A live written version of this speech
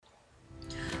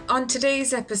On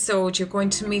today's episode, you're going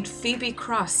to meet Phoebe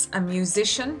Cross, a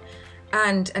musician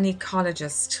and an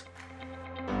ecologist.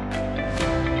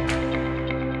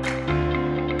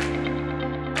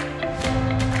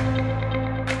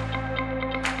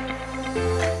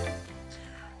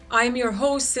 I'm your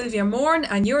host, Sylvia Morn,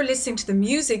 and you're listening to the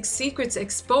Music Secrets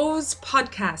Exposed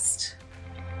podcast.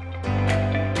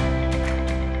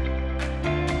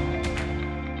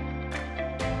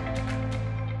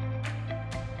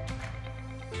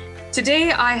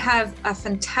 Today, I have a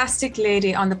fantastic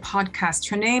lady on the podcast.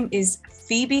 Her name is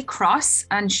Phoebe Cross,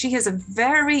 and she has a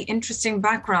very interesting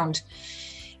background.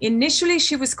 Initially,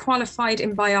 she was qualified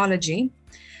in biology,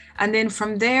 and then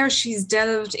from there, she's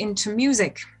delved into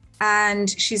music. And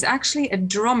she's actually a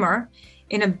drummer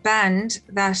in a band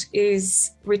that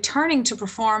is returning to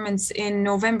performance in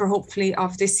November, hopefully,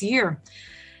 of this year.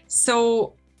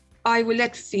 So I will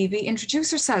let Phoebe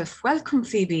introduce herself. Welcome,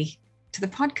 Phoebe, to the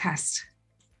podcast.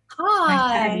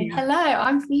 Hi, hello,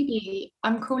 I'm Phoebe.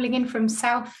 I'm calling in from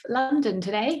South London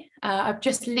today. I've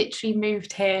just literally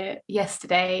moved here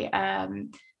yesterday.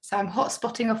 So I'm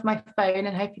hotspotting off my phone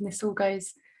and hoping this all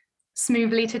goes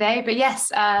smoothly today. But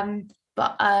yes,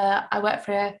 I work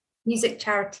for a music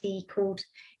charity called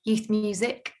Youth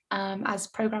Music as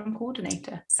program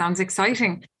coordinator. Sounds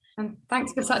exciting. And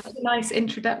thanks for such a nice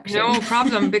introduction. No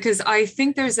problem, because I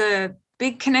think there's a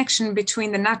big connection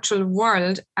between the natural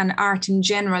world and art in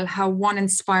general, how one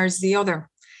inspires the other.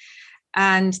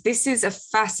 And this is a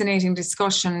fascinating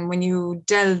discussion when you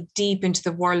delve deep into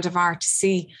the world of art to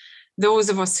see those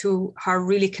of us who are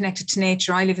really connected to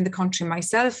nature. I live in the country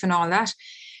myself and all that.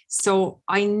 So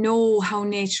I know how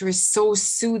nature is so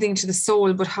soothing to the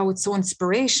soul, but how it's so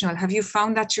inspirational. Have you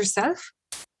found that yourself?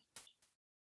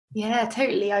 Yeah,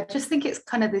 totally. I just think it's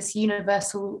kind of this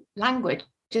universal language,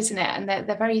 isn't it? And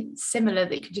they're very similar,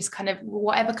 that you can just kind of,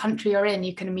 whatever country you're in,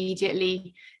 you can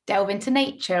immediately delve into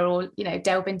nature, or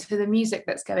delve into the music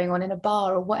that's going on in a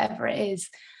bar or whatever it is.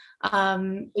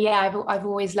 I've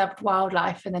always loved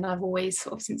wildlife, and then I've always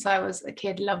sort of, since I was a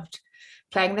kid, loved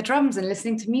playing the drums and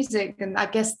listening to music. And I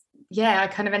guess I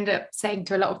kind of ended up saying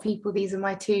to a lot of people, these are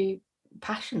my two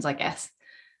passions, I guess.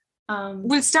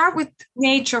 We'll start with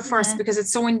nature first, because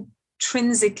it's so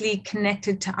intrinsically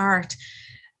connected to art.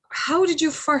 How did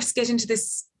you first get into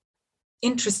this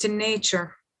interest in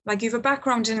nature? Like, you have a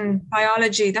background in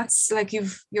biology, that's like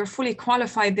you're fully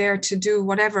qualified there to do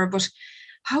whatever, but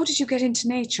how did you get into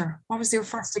nature? What was your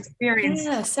first experience?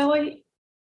 Yeah, so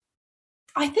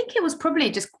I think it was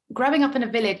probably just growing up in a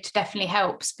village definitely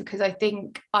helps, because I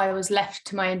think I was left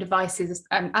to my own devices,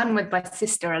 and with my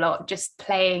sister a lot, just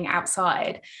playing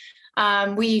outside.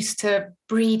 We used to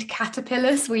breed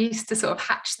caterpillars. We used to sort of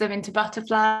hatch them into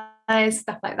butterflies,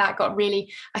 stuff like that.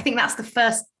 I think that's the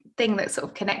first thing that sort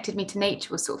of connected me to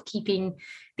nature, was sort of keeping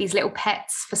these little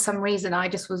pets. For some reason, I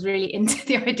just was really into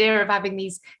the idea of having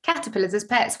these caterpillars as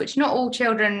pets, which not all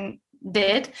children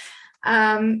did.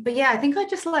 But yeah, I think I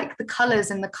just like the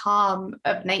colours and the calm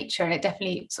of nature, and it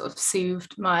definitely sort of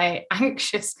soothed my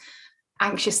anxiousness.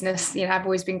 I've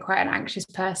always been quite an anxious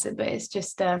person, but it's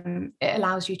just it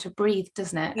allows you to breathe,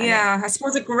 doesn't it? Yeah, I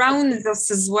suppose it grounds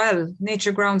us as well.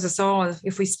 Nature grounds us all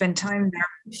if we spend time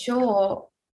there. Sure,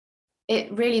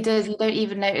 it really does. You don't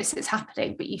even notice it's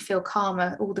happening, but you feel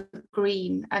calmer, all the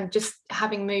green. And just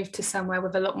having moved to somewhere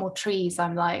with a lot more trees,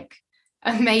 I'm like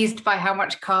amazed by how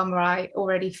much calmer I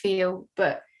already feel.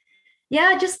 But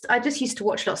yeah, I just used to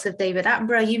watch lots of David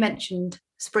Attenborough. You mentioned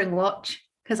Springwatch,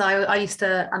 because I used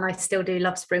to, and I still do,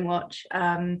 love Springwatch.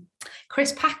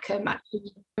 Chris Packham,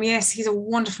 actually. Yes, he's a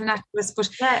wonderful naturalist, but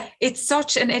it's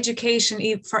such an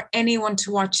education for anyone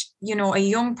to watch, a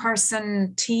young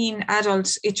person, teen,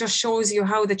 adult. It just shows you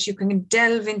how that you can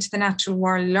delve into the natural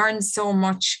world, learn so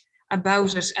much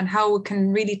about it, and how it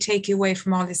can really take you away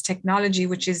from all this technology,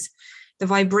 which is the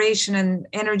vibration and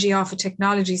energy of a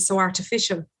technology so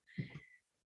artificial.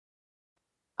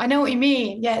 I know what you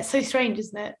mean. Yeah, it's so strange,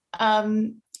 isn't it?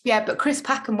 But Chris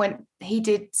Packham he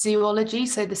did zoology,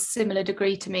 so the similar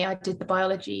degree to me. I did the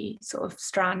biology sort of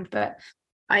strand, but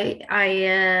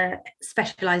I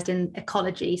specialised in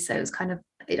ecology, so it was kind of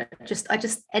I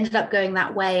just ended up going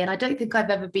that way. And I don't think I've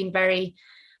ever been very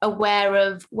aware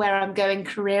of where I'm going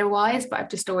career-wise, but I've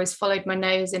just always followed my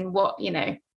nose in what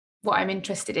I'm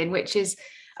interested in, which is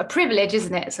a privilege,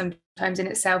 isn't it, sometimes in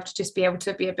itself, to just be able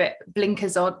to be a bit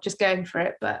blinkers on, just going for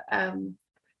it. But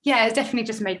it definitely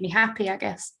just made me happy, I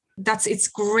guess. It's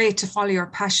great to follow your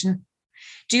passion.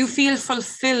 Do you feel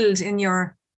fulfilled in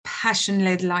your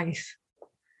passion-led life?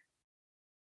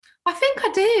 I think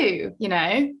I do.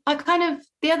 I kind of,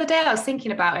 the other day I was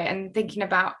thinking about it, and thinking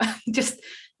about just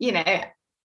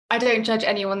I don't judge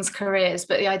anyone's careers,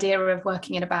 but the idea of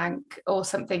working in a bank or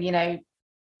something, you know,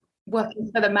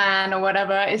 working for the man or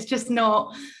whatever, it's just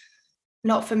not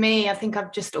for me. I think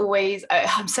I've just always,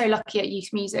 I'm so lucky at youth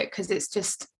music because it's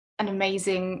just an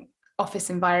amazing office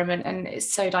environment and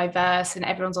it's so diverse and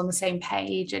everyone's on the same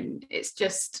page and it's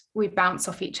just, we bounce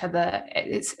off each other.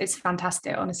 It's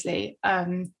fantastic, honestly.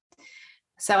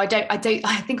 So I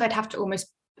think I'd have to almost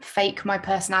fake my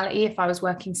personality if I was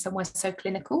working somewhere so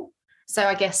clinical. So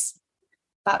I guess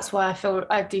that's why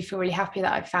I do feel really happy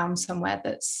that I found somewhere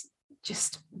that's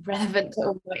just relevant to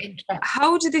all my interests.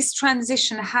 How did this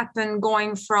transition happen,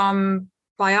 going from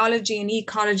biology and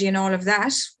ecology and all of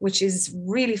that, which is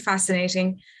really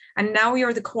fascinating, and now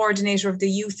you're the coordinator of the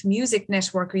Youth Music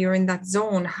Network, or you're in that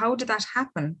zone? How did that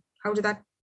happen? How did that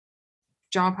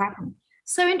job happen?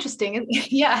 So interesting.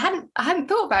 Yeah, I hadn't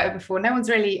thought about it before. No one's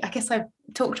really, I guess I've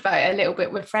talked about it a little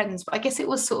bit with friends, but I guess it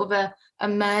was sort of a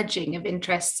merging of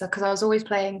interests, because I was always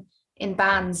playing in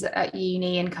bands at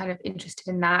uni and kind of interested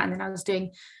in that. And then I was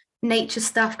doing nature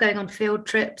stuff, going on field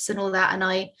trips and all that. And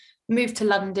I moved to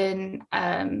London.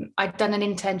 I'd done an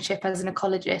internship as an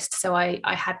ecologist, so I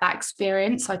had that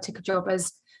experience. So I took a job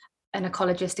as an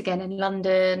ecologist again in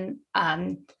London.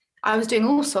 I was doing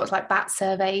all sorts, like bat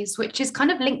surveys, which is kind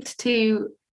of linked to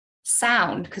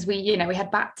sound, because we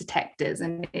had bat detectors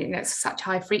and it's such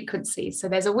high frequency. So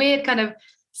there's a weird kind of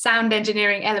sound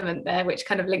engineering element there, which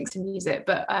kind of links to music.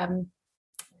 But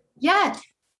yeah,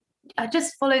 I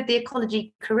just followed the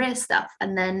ecology career stuff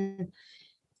and then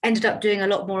ended up doing a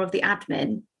lot more of the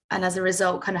admin. And as a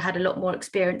result, kind of had a lot more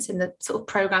experience in the sort of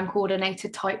program coordinator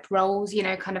type roles,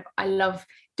 kind of, I love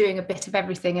doing a bit of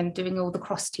everything and doing all the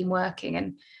cross team working.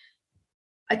 And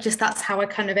that's how I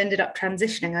kind of ended up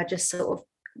transitioning. I just sort of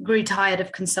grew tired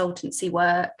of consultancy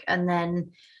work. And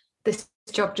then this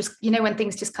job just, when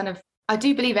things just kind of, I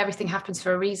do believe everything happens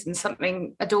for a reason.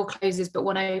 A door closes, but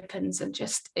one opens, and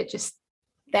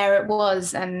there it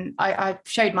was. And I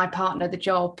showed my partner the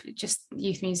job, just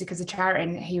Youth Music as a charity.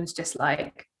 And he was just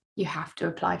like, you have to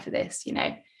apply for this,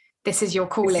 this is your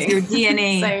calling. This is your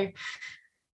DNA. So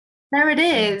there it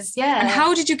is, yeah. And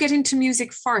how did you get into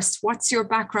music first? What's your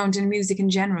background in music in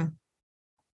general?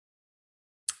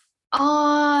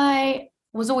 I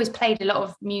was always played a lot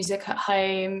of music at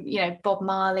home, Bob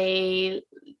Marley,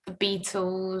 the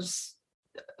Beatles,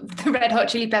 the Red Hot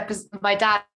Chili Peppers. My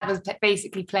dad was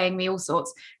basically playing me all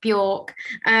sorts, Bjork.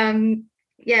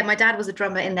 My dad was a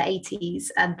drummer in the 80s,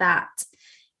 and that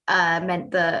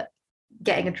meant that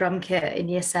getting a drum kit in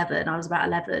year 7, I was about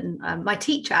 11. My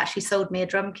teacher actually sold me a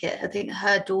drum kit. I think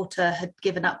her daughter had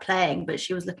given up playing, but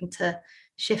she was looking to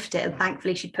shift it. And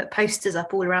thankfully she'd put posters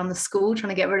up all around the school trying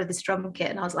to get rid of this drum kit.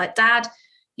 And I was like, Dad,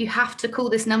 you have to call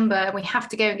this number and we have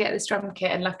to go and get this drum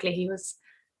kit. And luckily he was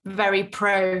very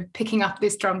pro picking up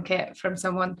this drum kit from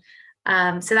someone.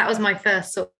 So that was my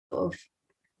first sort of,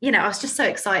 I was just so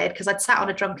excited because I'd sat on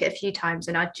a drum kit a few times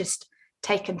and I'd just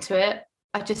taken to it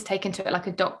like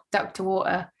a duck to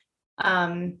water.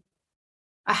 I'd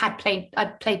played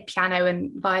piano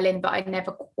and violin, but I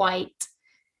never quite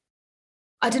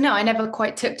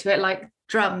took to it like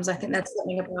drums. I think that's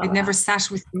something about it. Never sat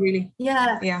with you, really.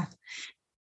 Yeah.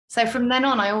 So from then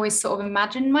on, I always sort of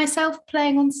imagined myself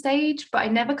playing on stage, but I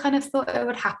never kind of thought it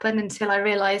would happen until I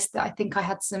realised that I think I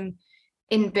had some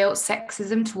inbuilt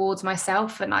sexism towards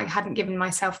myself, and I hadn't given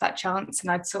myself that chance,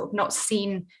 and I'd sort of not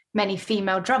seen many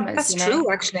female drummers. That's true,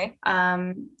 actually.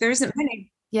 There isn't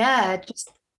many. Yeah,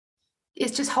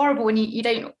 it's just horrible when you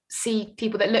don't see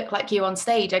people that look like you on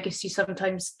stage. I guess you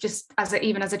sometimes just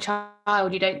even as a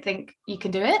child, you don't think you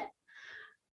can do it.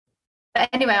 But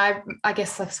anyway, I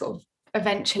guess I sort of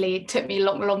eventually, it took me a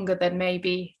lot longer than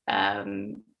maybe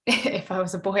if I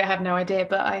was a boy. I have no idea,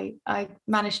 but I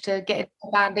managed to get into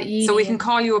a band at uni. So we can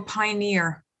call you a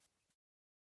pioneer.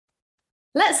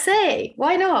 Let's see,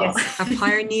 why not? Yes, a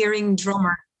pioneering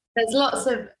drummer. There's lots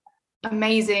of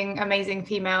amazing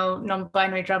female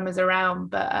non-binary drummers around,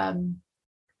 but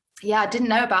I didn't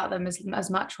know about them as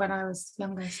much when I was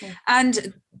younger. So.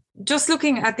 And just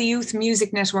looking at the Youth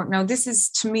Music Network now, this is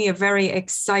to me a very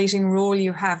exciting role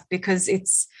you have, because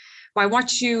it's, by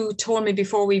what you told me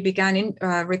before we began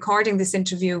recording this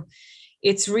interview,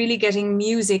 it's really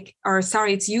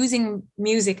it's using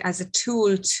music as a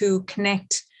tool to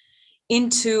connect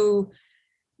into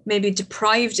maybe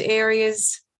deprived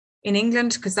areas in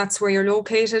England, because that's where you're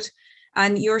located,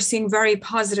 and you're seeing very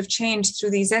positive change through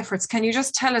these efforts. Can you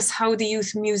just tell us how the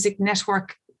Youth Music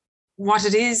Network, what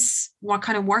it is, what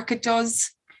kind of work it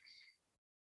does?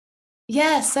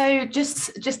 Yeah, so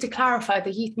just to clarify,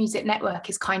 the Youth Music Network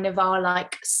is kind of our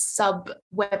like sub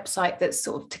website that's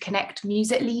sort of to connect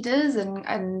music leaders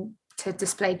and to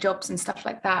display jobs and stuff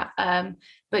like that.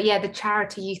 But yeah, the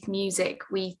charity Youth Music,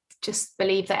 we just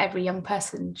believe that every young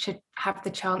person should have the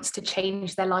chance to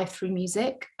change their life through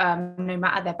music, no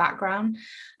matter their background.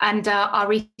 And our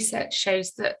research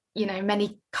shows that, you know,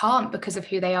 many can't because of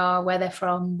who they are, where they're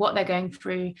from, what they're going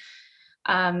through.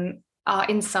 Our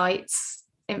insights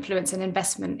influence and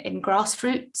investment in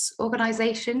grassroots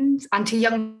organisations and to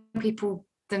young people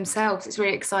themselves. It's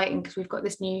really exciting because we've got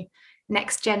this new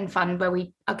Next Gen Fund where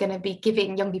we are going to be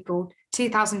giving young people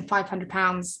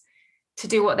 £2,500 to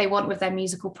do what they want with their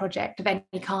musical project of any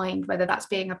kind, whether that's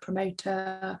being a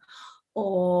promoter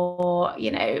or,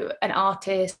 you know, an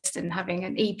artist and having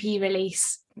an EP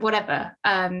release, whatever.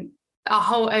 Our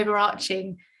whole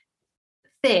overarching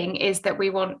thing is that we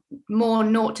want more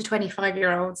 0 to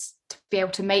 25-year-olds to be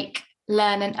able to make,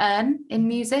 learn and earn in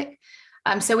music.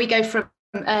 So we go from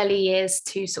early years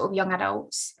to sort of young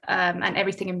adults, and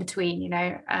everything in between, you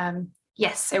know.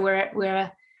 Yes, so we're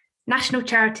a national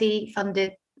charity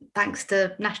funded thanks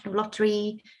to National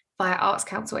Lottery, via Arts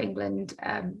Council England,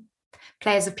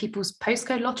 Players of People's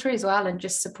Postcode Lottery as well, and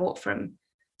just support from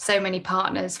so many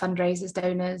partners, fundraisers,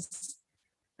 donors,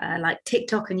 like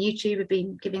TikTok and YouTube have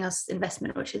been giving us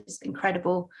investment, which is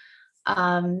incredible.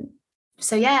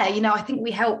 So yeah, you know, I think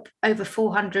we help over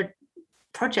 400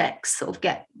 projects sort of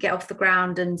get off the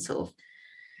ground and sort of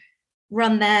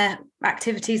run their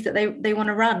activities that they want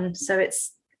to run. So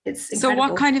it's incredible. So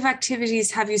what kind of activities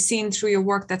have you seen through your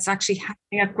work that's actually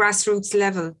happening at grassroots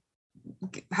level?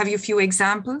 Have you a few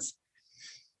examples?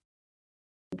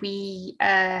 We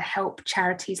help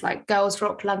charities like Girls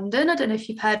Rock London. I don't know if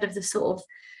you've heard of the sort of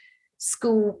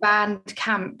school band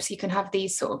camps. You can have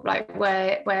these sort of like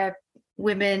where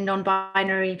women,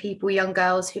 non-binary people, young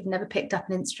girls who've never picked up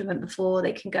an instrument before,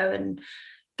 they can go and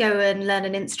learn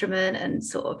an instrument, and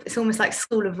sort of it's almost like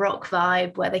School of Rock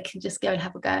vibe where they can just go and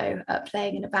have a go at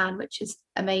playing in a band, which is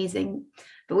amazing.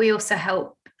 But we also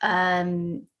help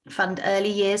fund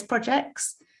early years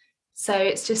projects. So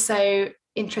it's just so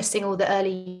interesting, all the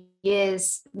early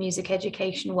years music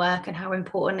education work and how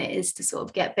important it is to sort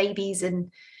of get babies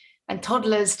and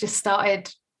toddlers just started,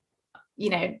 you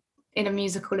know, in a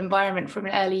musical environment from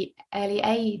an early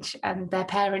age, and their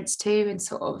parents too, and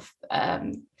sort of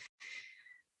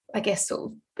I guess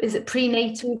sort of, is it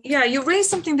prenatal? Yeah, you raised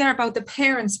something there about the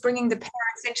parents, bringing the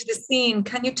parents into the scene.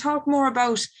 Can you talk more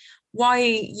about why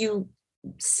you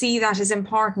see that as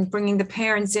important, bringing the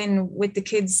parents in with the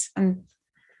kids? And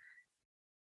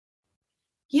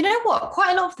you know what,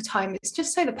 quite a lot of the time it's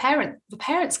just so the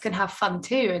parents can have fun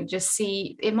too, and just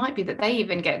see, it might be that they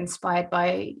even get inspired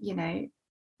by, you know,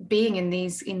 being in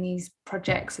these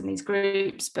projects and these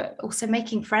groups, but also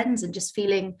making friends and just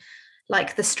feeling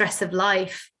like the stress of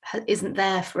life isn't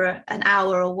there for an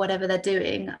hour or whatever they're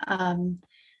doing.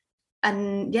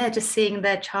 And yeah, just seeing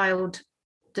their child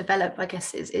develop, I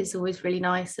guess, is always really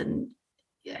nice. And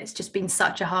yeah, it's just been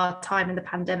such a hard time in the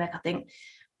pandemic. I think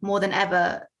more than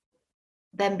ever,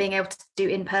 them being able to do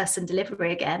in-person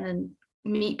delivery again and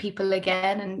meet people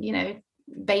again, and, you know,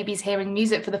 babies hearing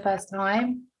music for the first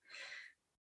time,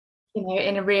 you know,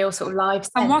 in a real sort of live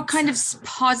sense. And what kind of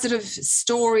positive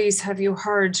stories have you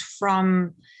heard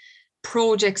from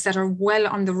projects that are well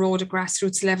on the road at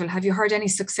grassroots level? Have you heard any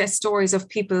success stories of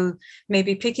people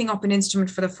maybe picking up an instrument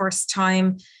for the first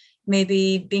time,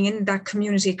 maybe being in that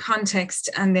community context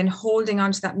and then holding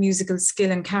on to that musical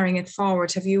skill and carrying it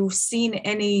forward? Have you seen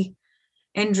any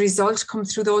end result come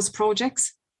through those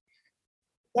projects?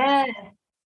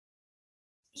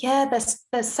 Yeah,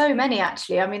 there's so many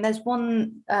actually. I mean, there's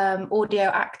one Audio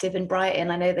Active in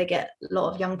Brighton. I know they get a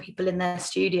lot of young people in their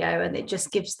studio, and it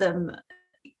just gives them,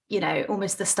 you know,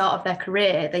 almost the start of their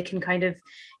career. They can kind of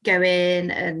go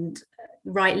in and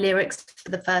write lyrics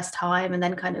for the first time, and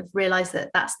then kind of realize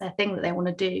that that's their thing that they want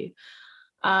to do.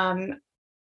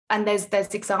 And there's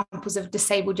examples of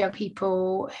disabled young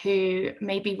people who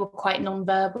maybe were quite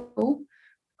non-verbal,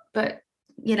 but,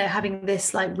 you know, having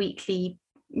this like weekly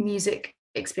music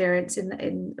experience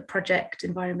in a project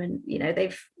environment, you know,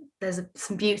 there's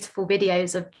some beautiful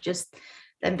videos of just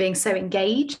them being so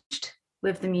engaged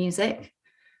with the music.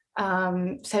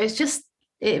 So it's just,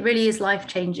 it really is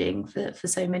life-changing for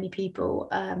so many people.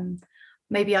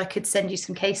 Maybe I could send you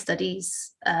some case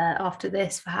studies after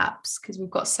this, perhaps, because we've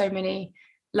got so many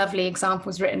lovely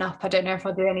examples written up. I don't know if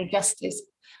I'll do any justice.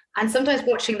 And sometimes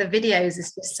watching the videos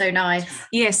is just so nice.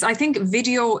 Yes, I think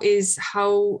video is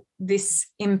how this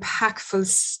impactful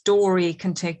story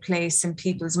can take place in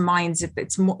people's minds.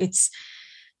 It's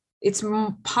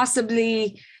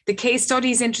possibly, the case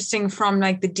study is interesting from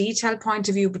like the detail point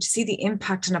of view, but to see the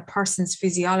impact on a person's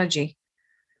physiology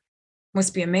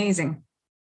must be amazing.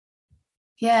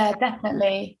 Yeah,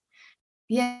 definitely.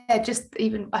 yeah, just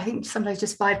even I think sometimes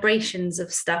just vibrations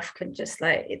of stuff can just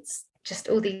like, it's just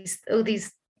all these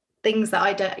things that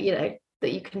I don't, you know,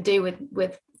 that you can do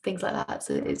with things like that.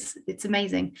 So it's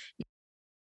amazing.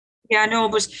 Yeah, no,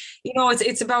 but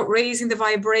it's about raising the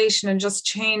vibration and just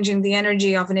changing the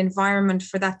energy of an environment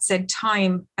for that said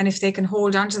time. And if they can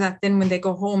hold on to that, then when they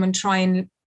go home and try and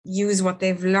use what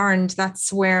they've learned,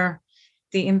 that's where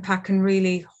the impact can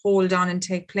really hold on and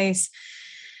take place.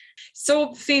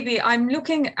 So, Phoebe, I'm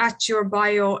looking at your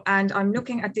bio and I'm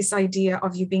looking at this idea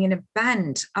of you being in a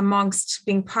band amongst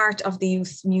being part of the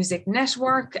Youth Music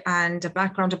Network and a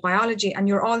background of biology. And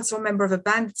you're also a member of a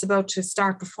band that's about to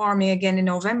start performing again in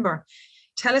November.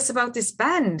 Tell us about this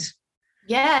band.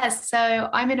 Yeah, so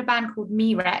I'm in a band called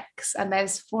Me Rex, and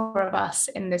there's 4 of us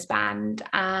in this band,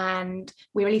 and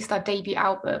we released our debut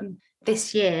album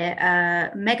this year.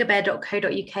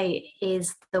 Megabear.co.uk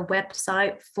is the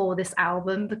website for this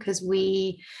album, because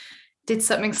we did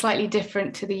something slightly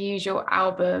different to the usual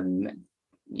album,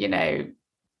 you know,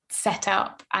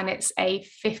 setup, and it's a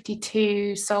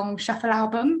 52 song shuffle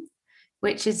album,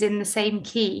 which is in the same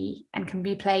key and can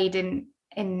be played in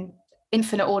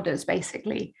infinite orders,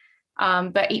 basically.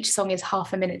 But each song is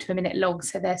half a minute to a minute long,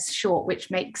 so they're short, which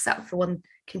makes up for one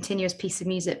continuous piece of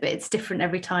music, but it's different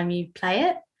every time you play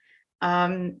it.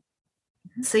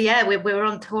 So yeah, we're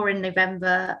on tour in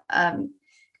November.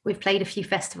 We've played a few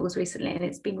festivals recently, and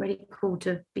it's been really cool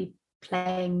to be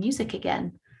playing music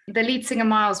again. The lead singer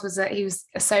Miles he was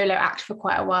a solo act for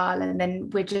quite a while, and then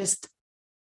we're just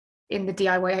in the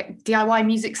DIY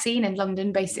music scene in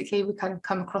London. Basically, we kind of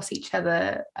come across each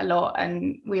other a lot,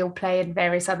 and we all play in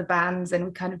various other bands, and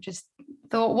we kind of just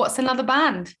thought, what's another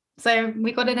band? So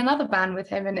we got in another band with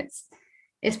him, and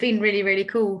it's been really, really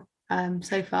cool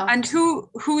so far. And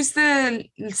who's the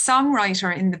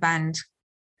songwriter in the band?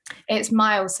 It's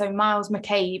Miles. So Miles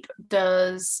McCabe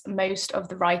does most of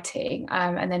the writing,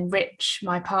 and then Rich,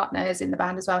 my partner, is in the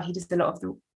band as well. He does a lot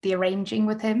of the arranging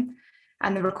with him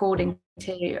and the recording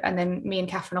too. And then me and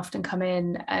Catherine often come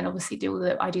in and obviously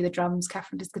I do the drums,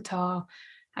 Catherine does guitar,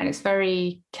 and it's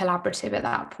very collaborative at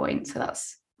that point. So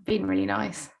that's been really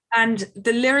nice. And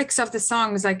the lyrics of the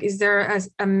songs, like, is there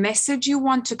a message you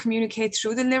want to communicate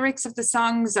through the lyrics of the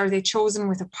songs? Are they chosen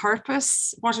with a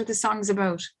purpose? What are the songs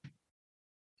about?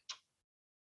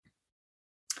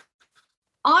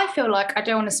 I feel like, I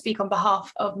don't want to speak on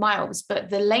behalf of Miles, but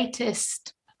the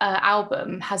latest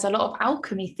album has a lot of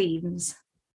alchemy themes.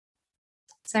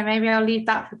 So maybe I'll leave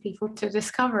that for people to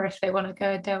discover if they want to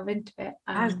go and delve into it.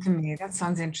 Alchemy, that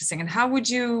sounds interesting. And how would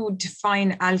you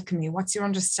define alchemy? What's your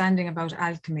understanding about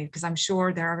alchemy? Because I'm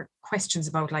sure there are questions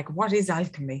about, like, what is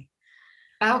alchemy?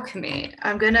 Alchemy,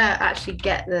 I'm gonna actually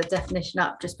get the definition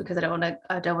up, just because I don't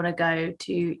want to go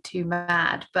too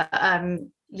mad. But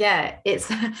yeah,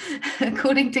 it's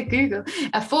according to Google,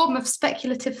 a form of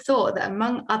speculative thought that,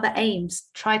 among other aims,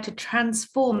 tried to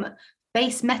transform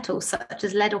base metals such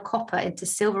as lead or copper into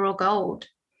silver or gold.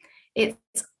 It's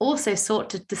also sought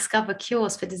to discover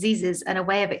cures for diseases and a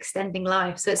way of extending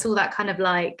life. So it's all that kind of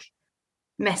like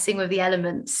messing with the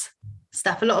elements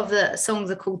stuff. A lot of the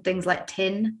songs are called things like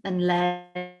tin and lead.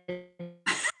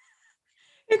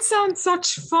 It sounds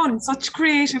such fun, such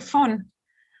creative fun.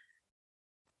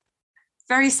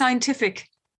 Very scientific.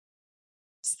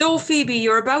 So, Phoebe,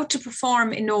 you're about to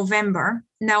perform in November.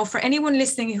 Now, for anyone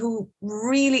listening who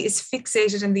really is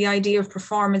fixated in the idea of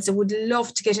performance and would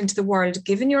love to get into the world,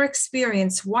 given your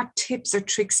experience, what tips or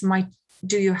tricks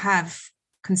do you have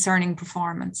concerning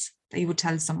performance that you would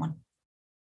tell someone?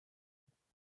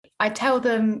 I tell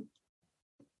them,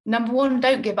 number 1,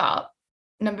 don't give up.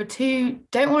 Number 2,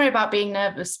 don't worry about being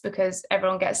nervous, because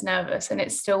everyone gets nervous and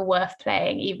it's still worth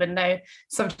playing, even though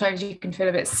sometimes you can feel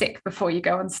a bit sick before you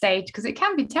go on stage, because it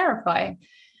can be terrifying.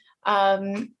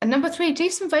 And number 3, do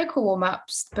some vocal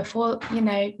warm-ups before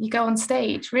you go on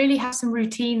stage. Really have some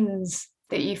routines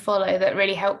that you follow that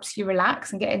really helps you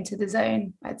relax and get into the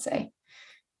zone, I'd say.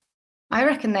 I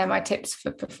reckon they're my tips for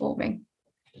performing.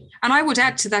 And I would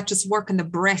add to that, just work on the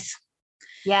breath.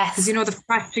 Yes. Because the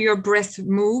faster your breath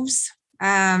moves,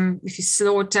 if you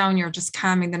slow it down, you're just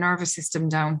calming the nervous system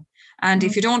down. And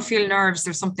if you don't feel nerves,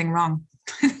 there's something wrong.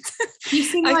 You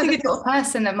seem like the sort of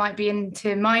person that might be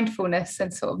into mindfulness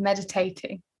and sort of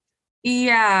meditating.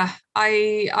 Yeah,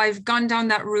 I've gone down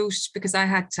that route because I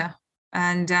had to.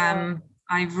 And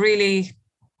I've really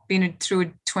been through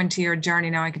a 20-year journey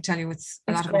now, I can tell you, with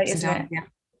a lot of ups and downs.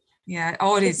 Yeah.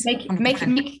 Oh, it is.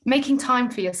 Making time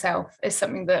for yourself is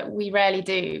something that we rarely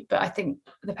do, but I think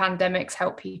the pandemic's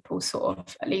helped people sort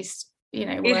of, at least,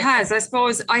 It has. I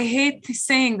suppose I hate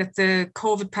saying that the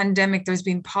COVID pandemic, there's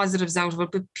been positives out of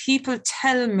it, but people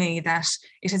tell me that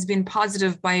it has been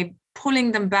positive by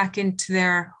pulling them back into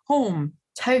their home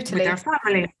with Totally. their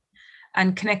family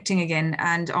and connecting again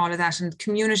and all of that. And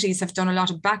communities have done a lot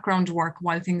of background work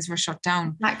while things were shut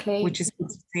down, Exactly. which is good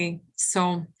to see.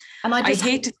 So And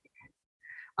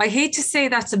I hate to say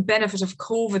that's a benefit of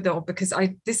COVID though, because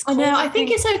I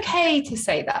think it's okay to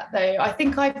say that though. I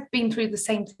think I've been through the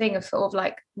same thing of sort of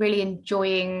like really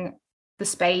enjoying the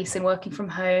space and working from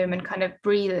home and kind of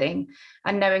breathing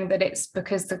and knowing that it's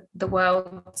because the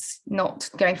world's not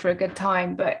going through a good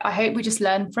time. But I hope we just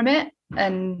learn from it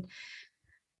and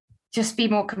just be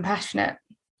more compassionate.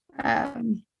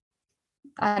 And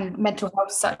mental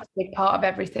health is such a big part of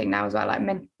everything now as well, like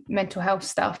mental health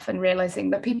stuff, and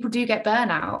realizing that people do get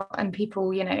burnout and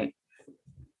people, you know,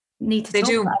 need to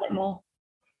talk about it more.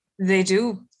 They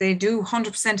do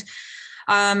 100%.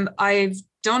 I've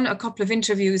done a couple of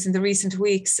interviews in the recent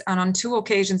weeks, and on 2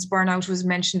 occasions burnout was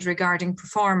mentioned regarding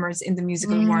performers in the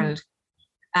musical world,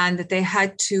 and that they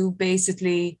had to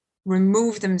basically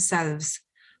remove themselves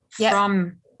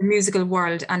from the musical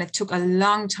world, and it took a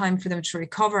long time for them to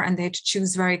recover, and they had to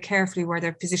choose very carefully where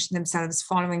they positioned themselves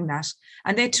following that,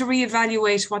 and they had to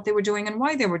reevaluate what they were doing and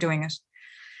why they were doing it.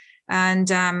 And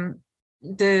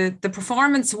the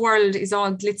performance world is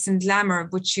all glitz and glamour,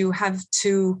 but you have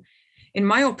to, in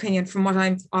my opinion, from what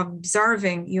I'm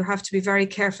observing, you have to be very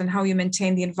careful in how you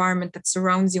maintain the environment that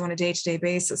surrounds you on a day-to-day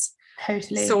basis.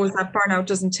 Totally. So that burnout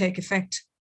doesn't take effect.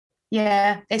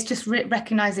 Yeah, it's just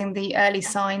recognizing the early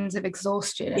signs of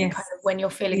exhaustion and kind of when you're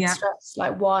feeling stressed,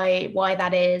 like why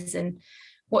that is, and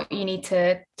what you need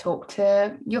to talk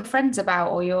to your friends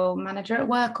about or your manager at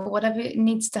work or whatever it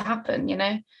needs to happen, you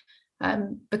know.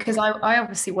 Because I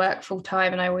obviously work full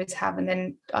time and I always have, and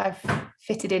then I've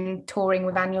fitted in touring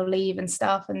with annual leave and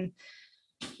stuff, and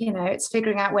you know, it's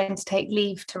figuring out when to take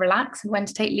leave to relax and when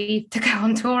to take leave to go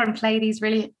on tour and play these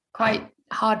really quite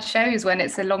hard shows when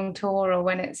it's a long tour or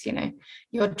when it's, you know,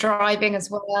 you're driving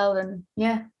as well. And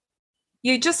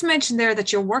you just mentioned there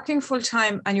that you're working full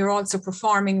time and you're also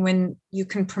performing when you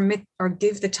can permit or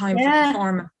give the time for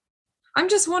performing. I'm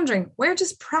just wondering, where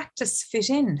does practice fit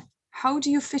in? How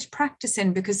do you fit practice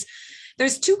in? Because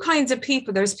there's 2 kinds of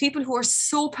people. There's people who are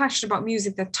so passionate about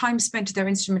music that time spent to their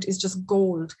instrument is just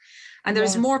gold. And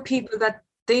there's more people that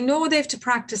they know they have to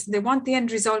practice and they want the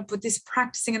end result, but this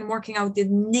practicing and working out the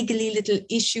niggly little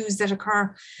issues that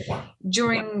occur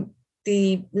during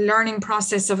the learning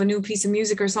process of a new piece of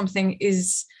music or something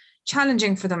is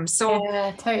challenging for them. So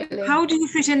totally. How do you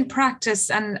fit in practice,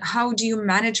 and how do you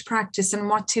manage practice, and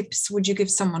what tips would you give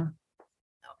someone?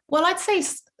 Well, I'd say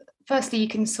firstly, you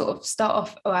can sort of start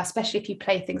off, or especially if you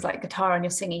play things like guitar and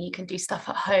you're singing, you can do stuff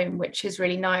at home, which is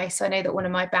really nice. I know that one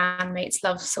of my bandmates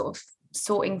loves sort of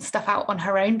sorting stuff out on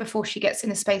her own before she gets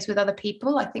in a space with other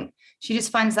people. I think she just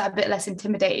finds that a bit less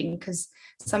intimidating, because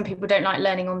some people don't like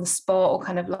learning on the spot, or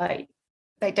kind of like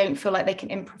they don't feel like they can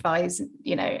improvise,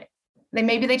 you know.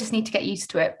 They just need to get used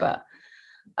to it. But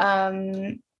I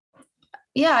mean,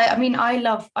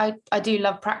 I do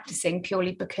love practicing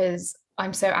purely because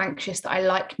I'm so anxious that I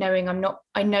like knowing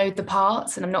I know the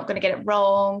parts and I'm not going to get it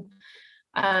wrong.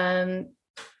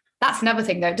 That's another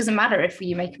thing though. It doesn't matter if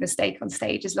you make a mistake on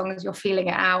stage, as long as you're feeling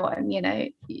it out and, you know,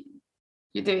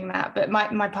 you're doing that. But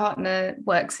my partner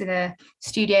works in a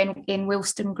studio in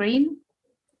Willesden Green.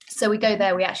 So we go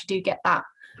there, we actually do get that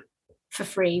for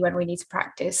free when we need to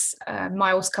practice.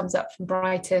 Miles comes up from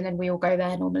Brighton and we all go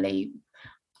there normally.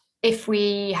 If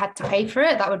we had to pay for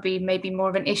it, that would be maybe more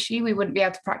of an issue. We wouldn't be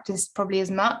able to practice probably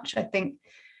as much. I think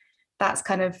that's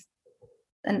kind of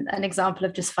an example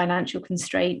of just financial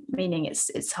constraint, meaning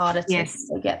it's harder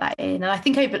to get that in. And I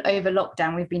think over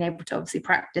lockdown, we've been able to obviously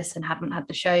practice and haven't had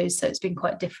the shows. So it's been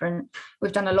quite different.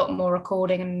 We've done a lot more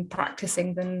recording and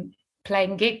practicing than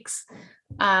playing gigs.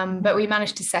 But we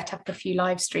managed to set up a few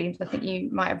live streams. I think you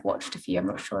might have watched a few. I'm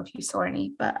not sure if you saw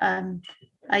any, but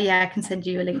I can send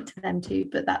you a link to them too.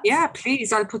 But that's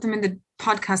please. I'll put them in the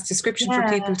podcast description for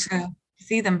people to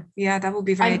see them. Yeah, that would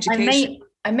be very educational.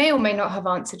 I may or may not have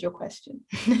answered your question.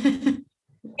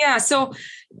 So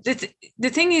the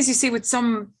thing is, you see, with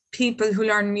some people who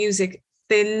learn music,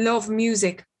 they love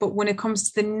music, but when it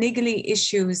comes to the niggly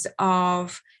issues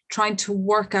of trying to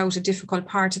work out a difficult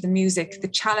part of the music, the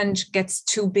challenge gets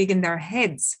too big in their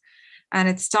heads, and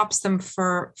it stops them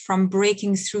from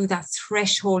breaking through that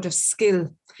threshold of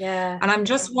skill. Yeah. And I'm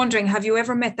just wondering, have you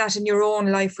ever met that in your own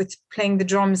life with playing the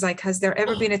drums? Like, has there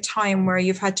ever been a time where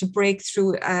you've had to break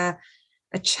through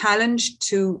a challenge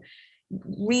to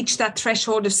reach that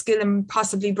threshold of skill and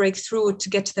possibly break through it to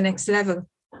get to the next level?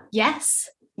 Yes,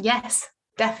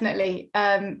 definitely.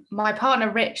 My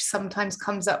partner Rich sometimes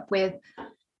comes up with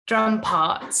drum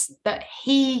parts that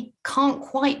he can't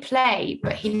quite play,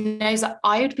 but he knows that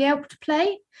I would be able to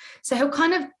play. So he'll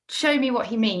kind of show me what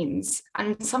he means.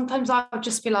 And sometimes I'll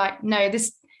just be like, no,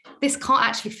 this can't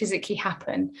actually physically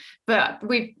happen. But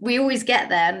we always get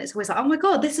there, and it's always like, oh my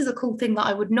God, this is a cool thing that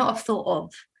I would not have thought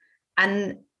of.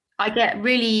 And I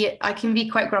can be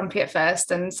quite grumpy at first,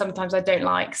 and sometimes I don't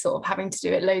like sort of having to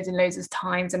do it loads and loads of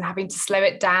times and having to slow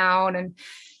it down.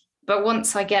 But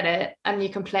once I get it, and you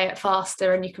can play it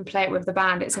faster and you can play it with the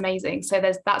band, it's amazing. So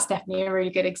that's definitely a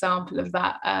really good example of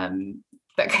that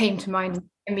that came to mind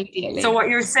immediately. So what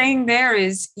you're saying there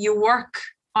is you work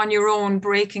on your own,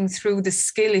 breaking through the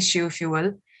skill issue, if you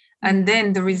will. And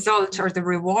then the result or the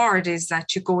reward is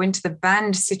that you go into the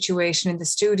band situation in the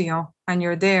studio and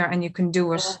you're there and you can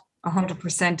do it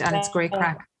 100%, and it's great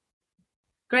crack.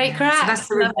 Great crack. So that's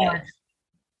the reward.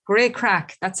 Great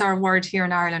crack. That's our word here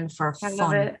in Ireland for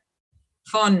fun.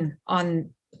 Fun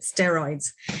on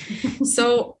steroids.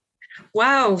 So,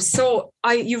 wow. So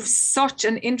you've such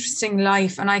an interesting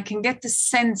life, and I can get the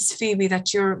sense, Phoebe,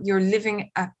 that you're living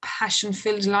a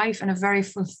passion-filled life and a very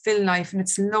fulfilled life, and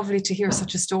it's lovely to hear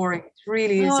such a story. It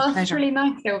really is a pleasure. That's really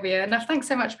nice, Sylvia. And thanks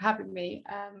so much for having me.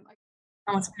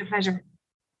 It's a pleasure.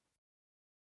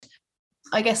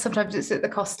 I guess sometimes it's at the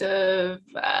cost of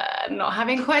not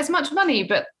having quite as much money,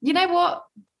 but you know what?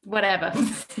 Whatever.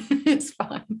 It's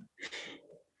fine.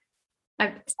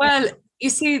 Well,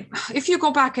 you see, if you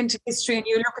go back into history and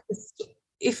you look at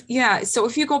this,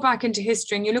 if you go back into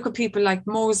history and you look at people like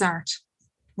Mozart,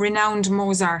 renowned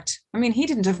Mozart, I mean, he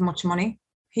didn't have much money.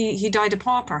 He died a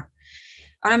pauper.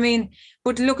 And I mean,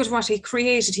 but look at what he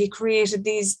created. He created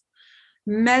these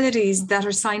melodies that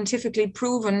are scientifically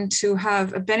proven to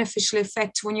have a beneficial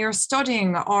effect when you're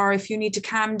studying, or if you need to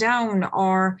calm down,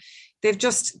 or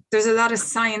there's a lot of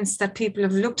science that people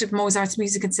have looked at Mozart's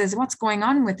music and says, what's going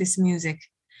on with this music?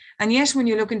 And yet when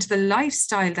you look into the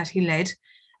lifestyle that he led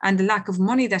and the lack of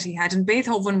money that he had, and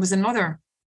Beethoven was another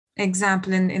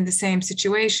example in the same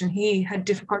situation, he had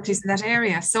difficulties in that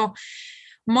area. So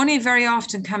money very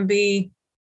often can be,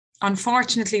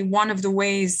 unfortunately, one of the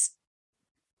ways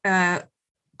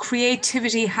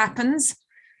creativity happens.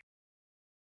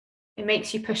 It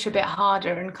makes you push a bit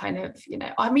harder and kind of,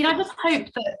 I mean, I just hope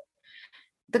that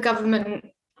the government,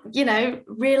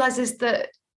 realizes that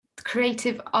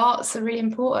creative arts are really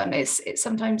important. It's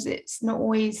sometimes it's not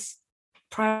always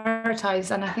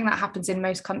prioritized, and I think that happens in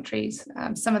most countries.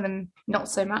 Some of them not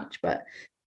so much, but.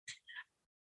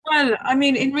 Well, I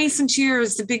mean, in recent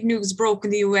years, the big news broke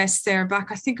in the US there back,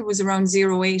 I think it was around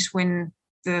 2008 when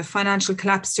the financial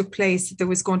collapse took place, that there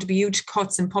was going to be huge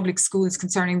cuts in public schools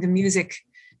concerning the music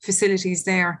facilities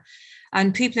there.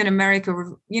 And people in America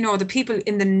were, the people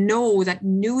in the know that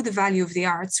knew the value of the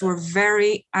arts were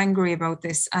very angry about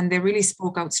this, and they really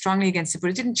spoke out strongly against it. But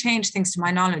it didn't change things, to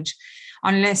my knowledge,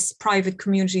 unless private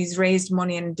communities raised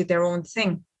money and did their own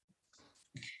thing.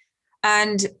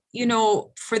 And,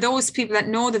 for those people that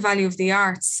know the value of the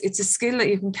arts, it's a skill that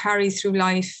you can carry through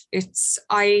life.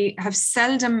 I have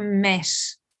seldom met,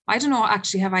 I don't know,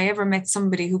 actually, have I ever met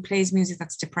somebody who plays music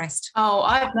that's depressed? Oh,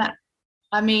 I've met,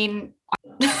 I mean,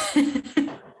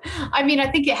 I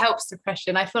think it helps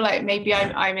depression. I feel like maybe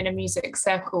I'm in a music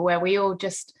circle where we're all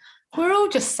just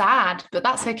sad, but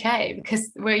that's okay,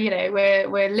 because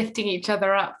we're lifting each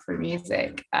other up through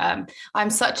music. I'm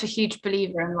such a huge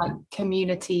believer in like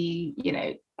community,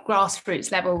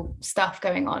 grassroots level stuff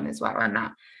going on as well, and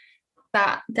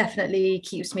that definitely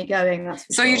keeps me going. That's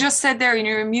for so sure. You just said there,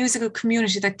 you're a musical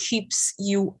community that keeps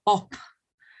you up.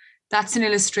 That's an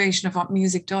illustration of what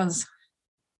music does.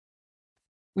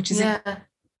 Which is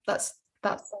that's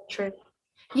so true.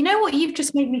 What you've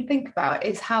just made me think about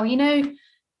is how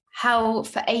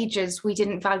for ages we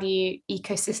didn't value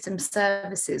ecosystem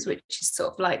services, which is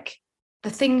sort of like the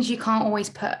things you can't always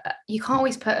put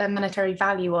a monetary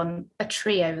value on. A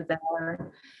tree over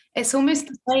there, it's almost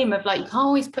the same of like, you can't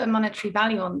always put a monetary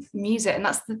value on music, and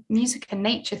that's the music and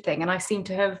nature thing. And I seem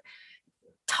to have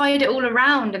tied it all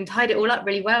around and tied it all up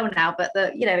really well now, but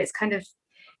it's kind of,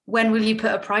 when will you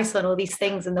put a price on all these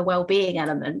things and the well-being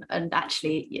element, and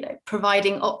actually,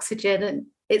 providing oxygen? And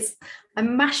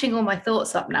I'm mashing all my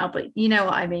thoughts up now, but you know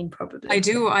what I mean, probably. I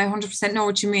do. I 100% know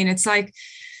what you mean. It's like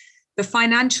the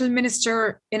financial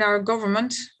minister in our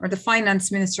government, or the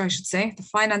finance minister, I should say, the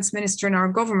finance minister in our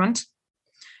government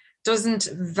doesn't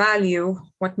value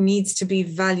what needs to be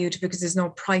valued because there's no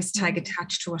price tag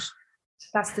attached to it.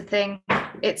 That's the thing.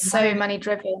 It's so money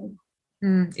driven.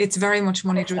 It's very much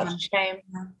money driven. That's a shame.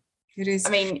 Yeah, it is.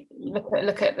 I mean,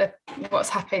 look at what's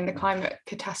happening, the climate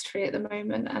catastrophe at the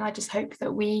moment, and I just hope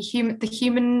that the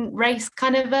human race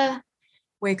kind of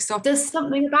wakes up. Does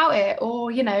something about it,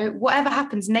 or, you know, whatever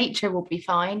happens, nature will be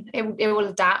fine. It will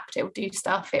adapt, it will do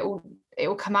stuff, it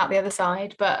will come out the other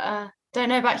side. But don't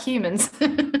know about humans.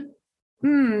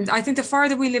 I think the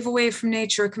farther we live away from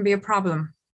nature, it can be a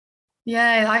problem.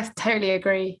 Yeah, I totally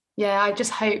agree. Yeah, I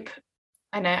just hope,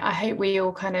 I hope we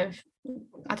all kind of,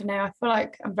 I don't know, I feel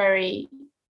like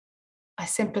I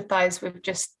sympathize with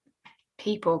just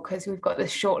people, because we've got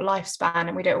this short lifespan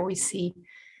and we don't always see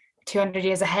 200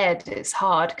 years ahead. It's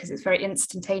hard because it's very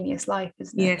instantaneous life,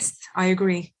 isn't it? Yes, I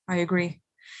agree.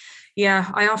 Yeah,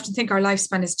 I often think our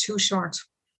lifespan is too short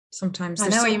sometimes. I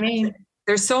know what you mean.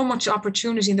 There's so much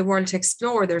opportunity in the world to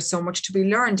explore. There's so much to be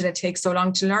learned, and it takes so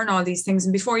long to learn all these things.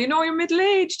 And before you know, you're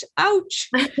middle-aged.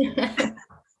 Ouch.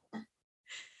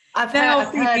 I've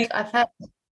heard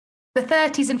the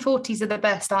 30s and 40s are the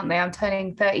best, aren't they? I'm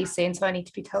turning 30 soon, so I need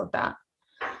to be told that.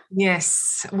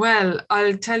 Yes. Well,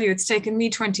 I'll tell you, it's taken me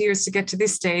 20 years to get to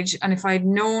this stage. And if I'd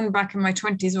known back in my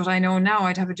 20s what I know now,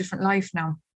 I'd have a different life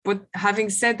now. But having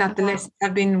said that, the lessons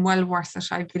have been well worth it,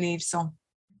 I believe so.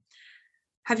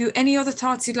 Have you any other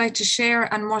thoughts you'd like to share,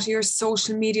 and what are your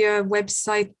social media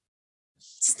websites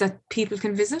that people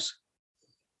can visit?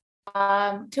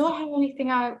 Do I have anything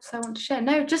else I want to share?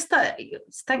 No, just that.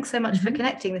 Thanks so much for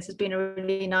connecting. This has been a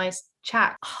really nice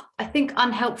chat. I think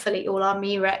unhelpfully all our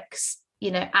MeRex,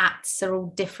 ats are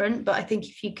all different, but I think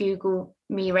if you Google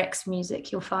MeRex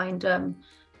music, you'll find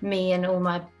me and all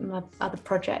my other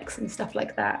projects and stuff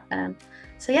like that.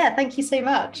 So yeah, thank you so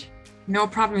much. No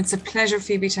problem. It's a pleasure,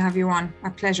 Phoebe, to have you on.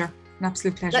 A pleasure. An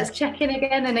absolute pleasure. Let's check in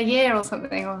again in a year or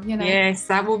something, or Yes,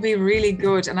 that will be really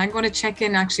good. And I'm going to check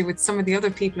in actually with some of the other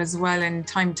people as well in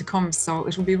time to come. So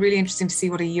it will be really interesting to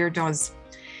see what a year does.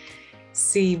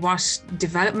 See what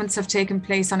developments have taken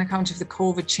place on account of the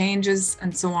COVID changes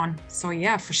and so on. So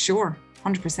yeah, for sure.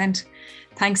 100%.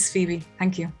 Thanks, Phoebe.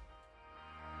 Thank you.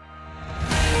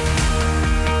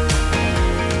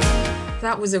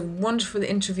 That was a wonderful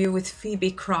interview with Phoebe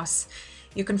Cross.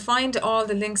 You can find all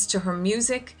the links to her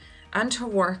music and her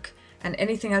work and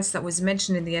anything else that was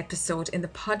mentioned in the episode in the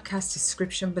podcast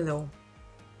description below.